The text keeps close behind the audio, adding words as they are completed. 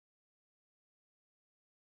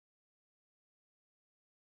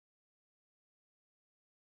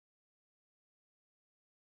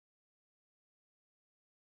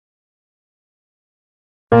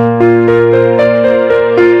Headlines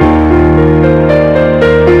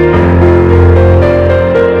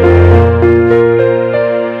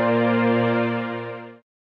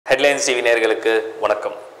TV நேயர்களுக்கு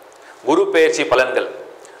வணக்கம். குரு பெயர்ச்சி பலன்கள்.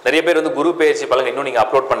 நிறைய பேர் வந்து குரு பெயர்ச்சி பலன்கள் இன்னும் நீங்கள்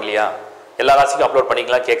அப்லோட் பண்ணலையா, எல்லா ராசிக்கும் அப்லோட்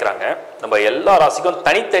பண்ணிக்கலாம் கேட்குறாங்க. நம்ம எல்லா ராசிக்கும்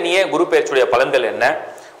தனித்தனியே குரு பெயர்ச்சியுடைய பலன்கள் என்ன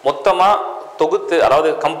மொத்தமாக தொகுத்து, அதாவது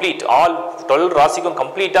கம்ப்ளீட் ஆல் 12 ராசிக்கும்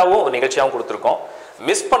கம்ப்ளீட்டாகவும் ஒரு நிகழ்ச்சியாகவும் கொடுத்துருக்கோம்.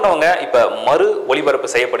 மிஸ் பண்ணவங்க இப்போ மறு ஒளிபரப்பு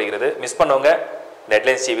செய்யப்படுகிறது. மிஸ் பண்ணவங்க இந்த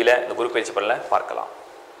ஹெட்லைன்ஸ் டிவியில் இந்த குரு பெயர்ச்சி பலனை பார்க்கலாம்.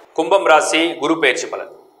 கும்பம் ராசி குரு பெயர்ச்சி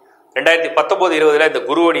பலன் 2019-20 இந்த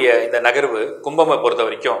குருவுடைய இந்த நகர்வு கும்பமை பொறுத்த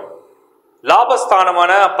வரைக்கும்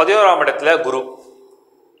லாபஸ்தானமான 11ஆம் இடத்துல குரு.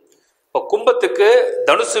 இப்போ கும்பத்துக்கு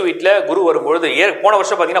தனுசு வீட்டில் குரு வரும்பொழுது போன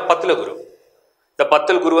வருஷம் பார்த்தீங்கன்னா 10ல் குரு. இந்த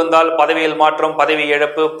 10ல் குரு வந்தால் பதவியில் மாற்றம், பதவி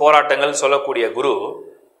இழப்பு, போராட்டங்கள் சொல்லக்கூடிய குரு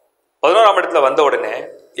 11ஆம் இடத்துல வந்த உடனே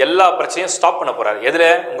எல்லா பிரச்சனையும் ஸ்டாப் பண்ண போறாரு.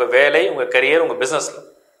 எதில்? உங்கள் வேலை, உங்கள் கரியர், உங்கள் பிஸ்னஸில்.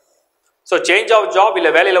 ஸோ சேஞ்ச் ஆஃப் ஜாப்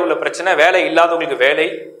இல்லை வேலையில் உள்ள பிரச்சனை, வேலை இல்லாதவங்களுக்கு வேலை,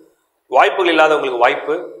 வாய்ப்புகள் இல்லாதவங்களுக்கு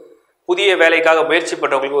வாய்ப்பு, புதிய வேலைக்காக முயற்சி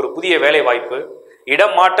பண்ணுறவங்களுக்கு ஒரு புதிய வேலை வாய்ப்பு,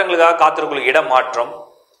 இடம் மாற்றங்களுக்காக காத்திருக்கவங்களுக்கு இடம் மாற்றம்,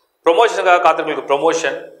 ப்ரொமோஷனுக்காக காத்திருக்கவங்களுக்கு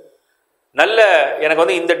ப்ரொமோஷன், நல்ல எனக்கு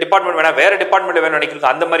வந்து இந்த டிபார்ட்மெண்ட் வேணாம் வேற டிபார்ட்மெண்ட் வேணும்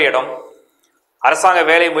நினைக்கிறதுக்கு அந்த மாதிரி இடம், அரசாங்க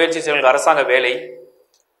வேலை முயற்சி செய்வங்களுக்கு அரசாங்க வேலை,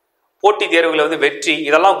 போட்டித் தேர்வுகளை வந்து வெற்றி,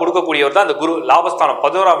 இதெல்லாம் கொடுக்கக்கூடியவர் தான் அந்த குரு. லாபஸ்தானம்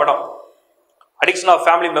 11ஆம் இடம். அடிக்ஷன் ஆஃப்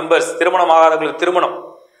ஃபேமிலி மெம்பர்ஸ், திருமணம் ஆகாதவர்களுக்கு திருமணம்,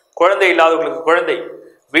 குழந்தை இல்லாதவர்களுக்கு குழந்தை,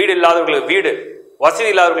 வீடு இல்லாதவர்களுக்கு வீடு, வசதி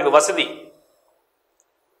இல்லாதவர்களுக்கு வசதி,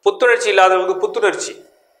 புத்துணர்ச்சி இல்லாதவர்களுக்கு புத்துணர்ச்சி,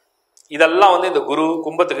 இதெல்லாம் வந்து இந்த குரு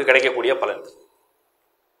கும்பத்துக்கு கிடைக்கக்கூடிய பலன்.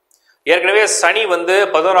 ஏற்கனவே சனி வந்து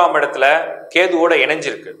 11ஆம் இடத்துல கேதுவோட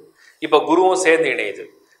இணைஞ்சிருக்கு. இப்போ குருவும் சேர்ந்து இணையுது.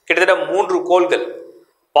 கிட்டத்தட்ட 3 கோள்கள்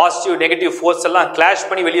பாசிட்டிவ் நெகட்டிவ் ஃபோர்ஸ் எல்லாம் கிளாஷ்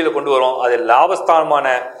பண்ணி வெளியில் கொண்டு வரும். அது லாபஸ்தானமான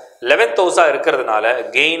 11th ஹவுஸாக இருக்கிறதுனால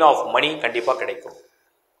கெயின் ஆஃப் மணி கண்டிப்பாக கிடைக்கும்.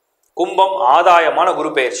 கும்பம் ஆதாயமான குரு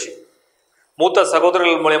பெயர்ச்சி, மூத்த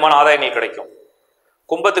சகோதரர்கள் மூலியமான ஆதாயங்கள் கிடைக்கும்.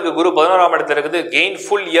 கும்பத்துக்கு குரு 11ஆம் இடத்துல இருக்குது.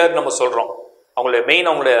 கெயின்ஃபுல் இயர் நம்ம சொல்கிறோம். அவங்களுடைய மெயின்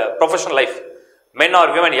அவங்களுடைய ப்ரொஃபஷனல் லைஃப், மென்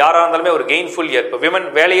ஆர் விமன் யாராக இருந்தாலுமே ஒரு கெயின்ஃபுல் இயர். இப்போ விமன்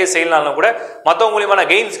வேலையே செய்யலாம்னா கூட மற்றவங்க மூலியமான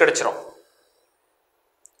கெயின்ஸ் கிடைச்சிடும்.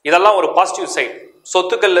 இதெல்லாம் ஒரு பாசிட்டிவ் சைட்.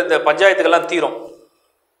 சொத்துக்கள் இந்த பஞ்சாயத்துக்கெல்லாம் தீரும்,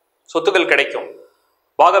 சொத்துக்கள் கிடைக்கும்.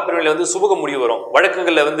 பாகப்பிரிவில் வந்து சுமூக முடிவு வரும்,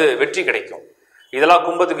 வழக்குகளில் வந்து வெற்றி கிடைக்கும். இதெல்லாம்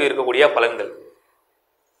கும்பத்துக்கு இருக்கக்கூடிய பலன்கள்.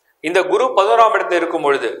 இந்த குரு 11ஆம் இடத்துல இருக்கும்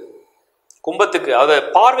பொழுது கும்பத்துக்கு அது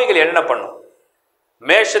பார்வைகள் என்னென்ன பண்ணும்?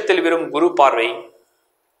 மேஷத்தில் விரும் குரு பார்வை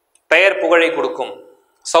பெயர் புகழை கொடுக்கும்,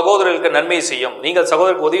 சகோதரர்களுக்கு நன்மை செய்யும், நீங்கள்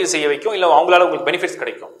சகோதரருக்கு உதவி செய்ய வைக்கும், இல்லை அவங்களால உங்களுக்கு பெனிஃபிட்ஸ்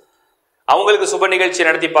கிடைக்கும், அவங்களுக்கு சுப நிகழ்ச்சி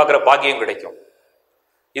நடத்தி பார்க்குற பாக்கியம் கிடைக்கும்.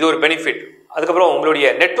 இது ஒரு பெனிஃபிட். அதுக்கப்புறம் உங்களுடைய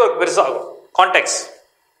நெட்வொர்க் பெருசாகும், கான்டாக்ட்ஸ்.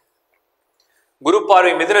 குரு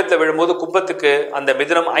பார்வை மிதுனத்தில் விழும்போது கும்பத்துக்கு அந்த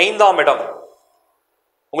மிதுனம் 5ஆம் இடம்.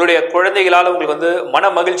 உங்களுடைய குழந்தைகளால் உங்களுக்கு வந்து மன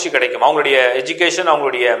மகிழ்ச்சி கிடைக்கும். அவங்களுடைய எஜுகேஷன்,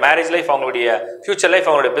 அவங்களுடைய மேரேஜ் லைஃப், அவங்களுடைய ஃபியூச்சர் லைஃப்,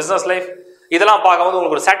 அவங்களுடைய பிஸ்னஸ் லைஃப், இதெல்லாம் பார்க்கும்போது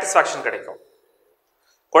உங்களுக்கு ஒரு சாட்டிஸ்ஃபேக்ஷன் கிடைக்கும்.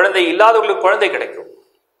 குழந்தை இல்லாதவங்களுக்கு குழந்தை கிடைக்கும்.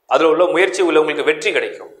 அதில் உள்ள முயற்சி உள்ளவங்களுக்கு வெற்றி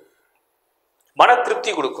கிடைக்கும். மன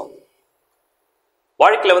திருப்தி கொடுக்கும்.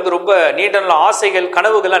 வாழ்க்கையில் வந்து ரொம்ப நீண்ட நாள் ஆசைகள்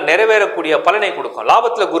கனவுகள்லாம் நிறைவேறக்கூடிய பலனை கொடுக்கும்.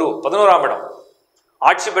 லாபத்தில் குரு 11ஆம் இடம்,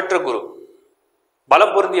 ஆட்சி பெற்ற குரு,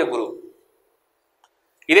 பலம் பொருந்திய குரு.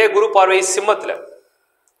 இதே குரு பார்வை சிம்மத்தில்.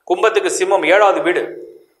 கும்பத்துக்கு சிம்மம் 7வது வீடு.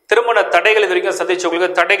 திருமண தடைகள் இது வரைக்கும்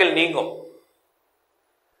சந்திச்சவங்களுக்கு தடைகள் நீங்கும்.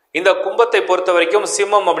 இந்த கும்பத்தை பொறுத்த வரைக்கும்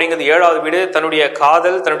சிம்மம் அப்படிங்கிறது 7வது வீடு. தன்னுடைய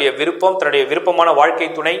காதல், தன்னுடைய விருப்பம், தன்னுடைய விருப்பமான வாழ்க்கை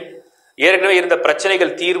துணை, ஏற்கனவே இருந்த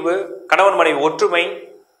பிரச்சனைகள் தீர்வு, கணவன் மனைவி ஒற்றுமை,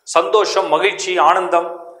 சந்தோஷம், மகிழ்ச்சி, ஆனந்தம்,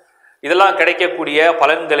 இதெல்லாம் கிடைக்கக்கூடிய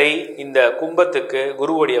பலன்களை இந்த கும்பத்துக்கு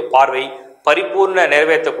குருவுடைய பார்வை பரிபூர்ண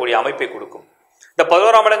நிறைவேற்றக்கூடிய அமைப்பை கொடுக்கும். இந்த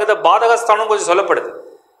 11ஆம் இடங்கிறது பாதகஸ்தானம் கொஞ்சம் சொல்லப்படுது.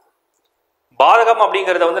 பாதகம்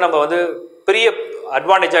அப்படிங்கிறத வந்து நம்ம வந்து பெரிய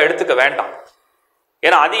அட்வான்டேஜாக எடுத்துக்க வேண்டாம்.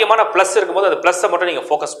 ஏன்னா அதிகமான ப்ளஸ் இருக்கும்போது அந்த ப்ளஸ்ஸை மட்டும் நீங்கள்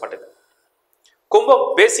ஃபோக்கஸ் பண்ணுங்க. கும்பம்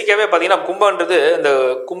பேசிக்காவே பார்த்தீங்கன்னா கும்பன்றது இந்த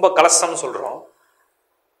கும்ப கலசம்னு சொல்கிறோம்.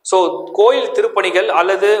 ஸோ கோயில் திருப்பணிகள்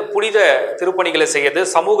அல்லது புனித திருப்பணிகளை செய்யறது,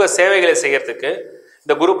 சமூக சேவைகளை செய்யறதுக்கு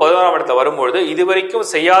இந்த குரு 11ஆம் இடத்துல வரும்பொழுது இதுவரைக்கும்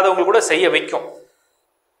செய்யாதவங்க கூட செய்ய வைக்கும்.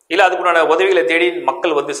 இல்லை அதுக்குண்டான உதவிகளை தேடி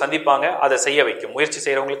மக்கள் வந்து சந்திப்பாங்க, அதை செய்ய வைக்கும். முயற்சி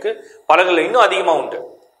செய்கிறவங்களுக்கு பலன்கள் இன்னும் அதிகமாக உண்டு.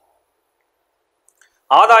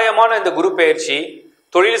 ஆதாயமான இந்த குரு பெயர்ச்சி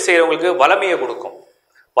தொழில் செய்கிறவங்களுக்கு வளமையை கொடுக்கும்,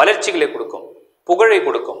 வளர்ச்சிகளை கொடுக்கும், புகழை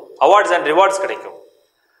கொடுக்கும், அவார்ட்ஸ் அண்ட் ரிவார்ட்ஸ் கிடைக்கும்.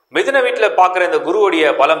 மிதுன வீட்டில் பார்க்குற இந்த குருவுடைய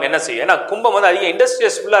பலம் என்ன செய்யும்? ஏன்னா கும்பம் வந்து அதிக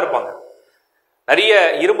இண்டஸ்ட்ரியஸ்ஃபுல்லாக இருப்பாங்க. நிறைய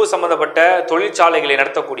இரும்பு சம்பந்தப்பட்ட தொழிற்சாலைகளை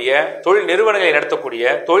நடத்தக்கூடிய, தொழில் நிறுவனங்களை நடத்தக்கூடிய,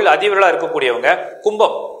 தொழில் அதிபர்களாக இருக்கக்கூடியவங்க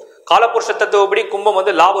கும்பம். காலபுருஷ தத்துவப்படி கும்பம்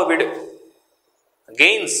வந்து லாப வீடு,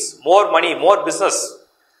 கெயின்ஸ், மோர் மணி, மோர் பிஸ்னஸ்,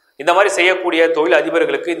 இந்த மாதிரி செய்யக்கூடிய தொழில்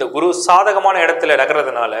அதிபர்களுக்கு இந்த குரு சாதகமான இடத்துல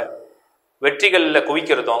நகர்றதுனால வெற்றிகளில்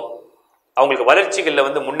குவிக்கிறதும், அவங்களுக்கு வளர்ச்சிகளில்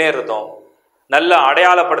வந்து முன்னேறதும் நல்ல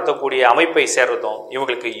அடையாளப்படுத்தக்கூடிய அமைப்பை சேர்றதும்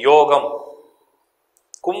இவங்களுக்கு யோகம்.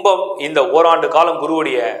 கும்பம் இந்த ஓராண்டு காலம்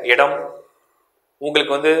குருவுடைய இடம்.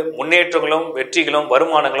 உங்களுக்கு வந்து முன்னேற்றங்களும் வெற்றிகளும்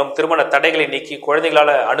வருமானங்களும் திருமண தடைகளை நீக்கி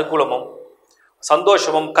குழந்தைகளால் அனுகூலமும்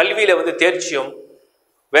சந்தோஷமும் கல்வியில் வந்து தேர்ச்சியும்,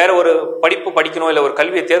 வேற ஒரு படிப்பு படிக்கணும் இல்லை ஒரு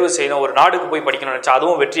கல்வியை தேர்வு செய்யணும், ஒரு நாடுக்கு போய் படிக்கணும்னு நினச்சா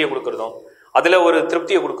அதுவும் வெற்றியை கொடுக்குறதும் அதில் ஒரு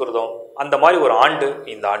திருப்தியை கொடுக்குறதும் அந்த மாதிரி ஒரு ஆண்டு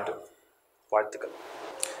இந்த ஆண்டு. வாழ்த்துக்கள்.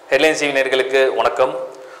 ஹெட்லைன்ஸ் நேயர்களுக்கு வணக்கம்.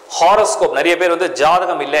 ஹாரோஸ்கோப் நிறைய பேர் வந்து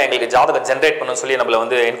ஜாதகம் இல்லை, எங்களுக்கு ஜாதகம் ஜென்ரேட் பண்ணணும்னு சொல்லி நம்மளை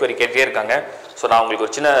வந்து என்கொயரி கேட்டே இருக்காங்க. ஸோ நான் உங்களுக்கு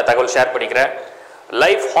ஒரு சின்ன தகவல் ஷேர் பண்ணிக்கிறேன்.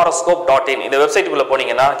 lifehoroscope.in இந்த வெப்சைட்டுக்குள்ளே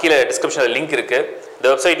போனீங்கன்னா கீழே டிஸ்கிரிப்ஷனில் லிங்க் இருக்குது. இந்த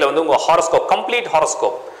வெப்சைட்டில் வந்து உங்கள் ஹாரோஸ்கோப், கம்ப்ளீட்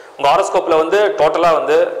ஹாரோஸ்கோப், உங்கள் ஹாரோஸ்கோப்பில் வந்து டோட்டலாக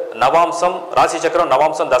வந்து நவாம்சம், ராசி சக்கரம்,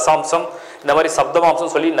 நவாம்சம், தசாம்சம், இந்த மாதிரி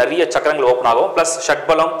சப்தமாம்சம் சொல்லி நிறைய சக்கரங்கள் ஓப்பன் ஆகும். Plus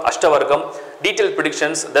ஷட்பலம், அஷ்டவர்க்கம், detail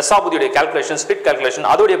predictions, தசாபுதியுடைய calculation, split calculation,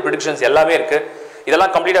 அதோடைய ப்ரிடிக்ஷன்ஸ் எல்லாமே இருக்குது.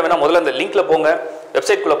 இதெல்லாம் கம்ப்ளீட்டாக வேணால் முதல்ல இந்த லிங்க்ல போங்க,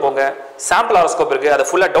 வெப்சைட்குள்ளே போங்க, சாம்பிள் ஹாரோஸ்கோப் இருக்குது, அதை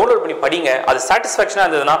ஃபுல்லாக டவுன்லோட் பண்ணி படிங்க. அது சாட்டிஸ்ஃபேக்ஷனாக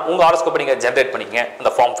இருந்ததுன்னா உங்கள் ஹாரோஸ்கோப்பை நீங்கள் ஜென்ரேட் பண்ணிக்கங்க, அந்த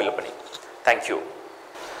ஃபார்ம் ஃபில் பண்ணி. தேங்க்யூ.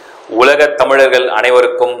 உலக தமிழர்கள்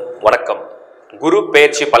அனைவருக்கும் வணக்கம். குரு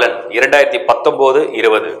பெயர்ச்சி பலன்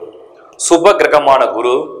 2019-20. சுப கிரகமான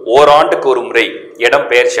குரு ஓராண்டுக்கு ஒரு முறை இடம்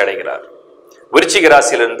பெயர்ச்சி அடைகிறார். விருச்சிக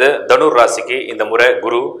ராசியிலிருந்து தனுர் ராசிக்கு இந்த முறை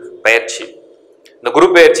குரு பெயர்ச்சி. இந்த குரு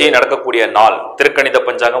பெயர்ச்சி நடக்கக்கூடிய நாள் திருக்கணித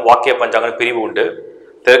பஞ்சாங்கம், வாக்கிய பஞ்சாங்கம் பிரிவு உண்டு.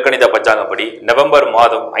 திருக்கணித பஞ்சாங்கப்படி நவம்பர்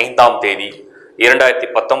மாதம் 5ஆம் தேதி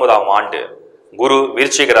 2019ஆம் ஆண்டு குரு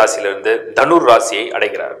விருச்சிக ராசியிலிருந்து தனுர் ராசியை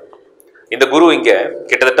அடைகிறார். இந்த குரு இங்க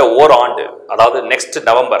கிட்டத்தட்ட ஓராண்டு, அதாவது நெக்ஸ்ட்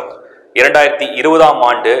நவம்பர் 2020ஆம்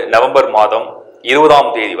ஆண்டு நவம்பர் மாதம்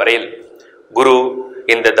 20ஆம் தேதி வரையில் குரு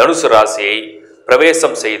இந்த தனுசு ராசியை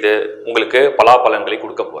பிரவேசம் செய்து உங்களுக்கு பலாபலன்களை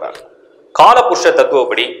கொடுக்க போறார். காலபுருஷ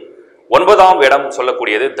தத்துவப்படி 9ஆம் இடம்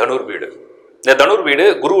சொல்லக்கூடியது தனுர் வீடு. இந்த தனுர் வீடு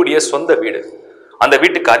குருவுடைய சொந்த வீடு. அந்த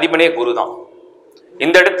வீட்டுக்கு அதிபனே குரு தான்.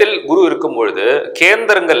 இந்த இடத்தில் குரு இருக்கும் பொழுது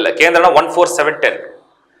கேந்திரங்கள்ல, கேந்திரம்னா 1 4 7 10,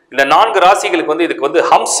 இந்த 4 ராசிகளுக்கு வந்து இதுக்கு வந்து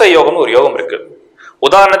ஹம்ச யோகம்னு ஒரு யோகம் இருக்கு.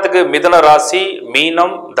 உதாரணத்துக்கு மிதன ராசி,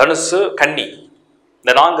 மீனம், தனுசு, கன்னி,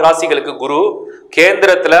 இந்த 4 ராசிகளுக்கு குரு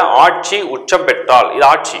கேந்திரத்துல ஆட்சி உச்சம் பெற்றால் இது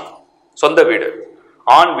ஆட்சி, சொந்த வீடு,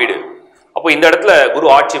 ஆண் வீடு. அப்போ இந்த இடத்துல குரு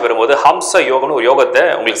ஆட்சி பெறும்போது ஹம்ச யோகம்னு ஒரு யோகத்தை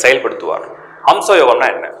உங்களுக்கு செயல்படுத்துவார். ஹம்ச யோகம்னா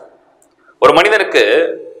என்ன? ஒரு மனிதனுக்கு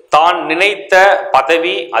தான் நினைத்த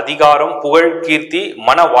பதவி, அதிகாரம், புகழ், கீர்த்தி,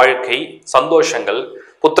 மன வாழ்க்கை, சந்தோஷங்கள்,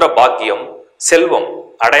 புத்திர பாக்கியம், செல்வம்,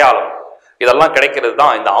 அடையாளம், இதெல்லாம் கிடைக்கிறது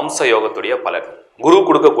தான் இந்த அம்ச யோகத்துடைய பலன். குரு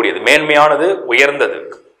கொடுக்கக்கூடியது மேன்மையானது, உயர்ந்தது.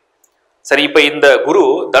 சரி, இப்ப இந்த குரு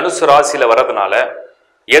தனுசு ராசியில வர்றதுனால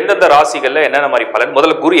எந்தெந்த ராசிகள்ல என்னென்ன மாதிரி பலன்?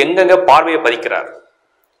 முதல்ல குரு எங்கெங்க பார்வையை பதிக்கிறார்?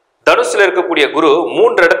 தனுசுல இருக்கக்கூடிய குரு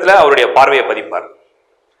 3 இடத்துல அவருடைய பார்வையை பதிப்பார்.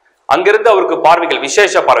 அங்கிருந்து அவருக்கு பார்வைகள்,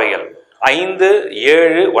 விசேஷ பார்வைகள் 5,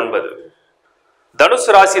 7, 9. தனுசு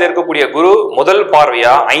ராசியில் இருக்கக்கூடிய குரு முதல்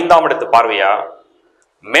பார்வையா 5ஆம் இடத்து பார்வையா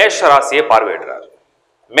மேஷ ராசியை பார்வையிடுறார்.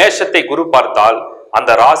 மேஷத்தை குரு பார்த்தால்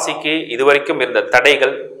அந்த ராசிக்கு இதுவரைக்கும் இருந்த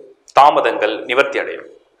தடைகள், தாமதங்கள் நிவர்த்தி அடையும்.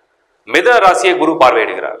 மிதன ராசியை குரு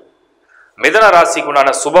பார்வையிடுகிறார். மிதன ராசிக்குண்டான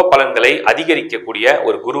சுப பலன்களை அதிகரிக்கக்கூடிய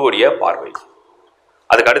ஒரு குருவுடைய பார்வை.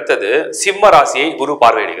 அதுக்கு அடுத்தது சிம்ம ராசியை குரு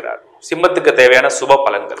பார்வையிடுகிறார். சிம்மத்துக்கு தேவையான சுப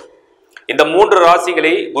பலன்கள். இந்த 3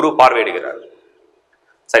 ராசிகளை குரு பார்வையிடுகிறார்.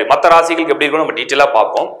 சரி, மற்ற ராசிகளுக்கு எப்படி இருக்கும் நம்ம டீட்டெயிலா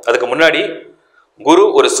பார்ப்போம். அதுக்கு முன்னாடி குரு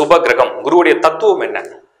ஒரு சுப கிரகம். குருவுடைய தத்துவம் என்ன?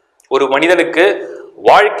 ஒரு மனிதனுக்கு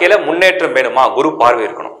வாழ்க்கையில முன்னேற்றம் வேணுமா? குரு பார்வை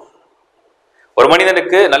இருக்கணும். ஒரு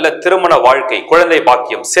மனிதனுக்கு நல்ல திருமண வாழ்க்கை, குழந்தை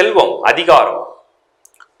பாக்கியம், செல்வம், அதிகாரம்,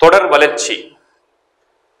 தொடர் வளர்ச்சி,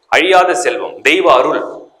 அழியாத செல்வம், தெய்வ அருள்,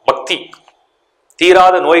 பக்தி,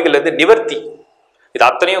 தீராத நோய்கள் இருந்து நிவர்த்தி, இது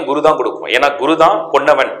அத்தனையும் குரு தான் கொடுக்கும். ஏன்னா குரு தான்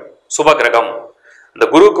பொன்னவன், சுப கிரகம். இந்த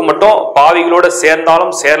குருவுக்கு மட்டும் பாவிகளோட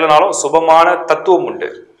சேர்ந்தாலும் சேரலனாலும் சுபமான தத்துவம் உண்டு.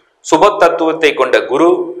 சுப தத்துவத்தை கொண்ட குரு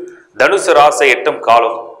தனுசு ராசி எட்டும்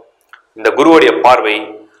காலம் இந்த குருவுடைய பார்வை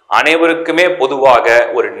அனைவருக்குமே பொதுவாக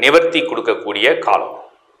ஒரு நிவர்த்தி கொடுக்கக்கூடிய காலம்.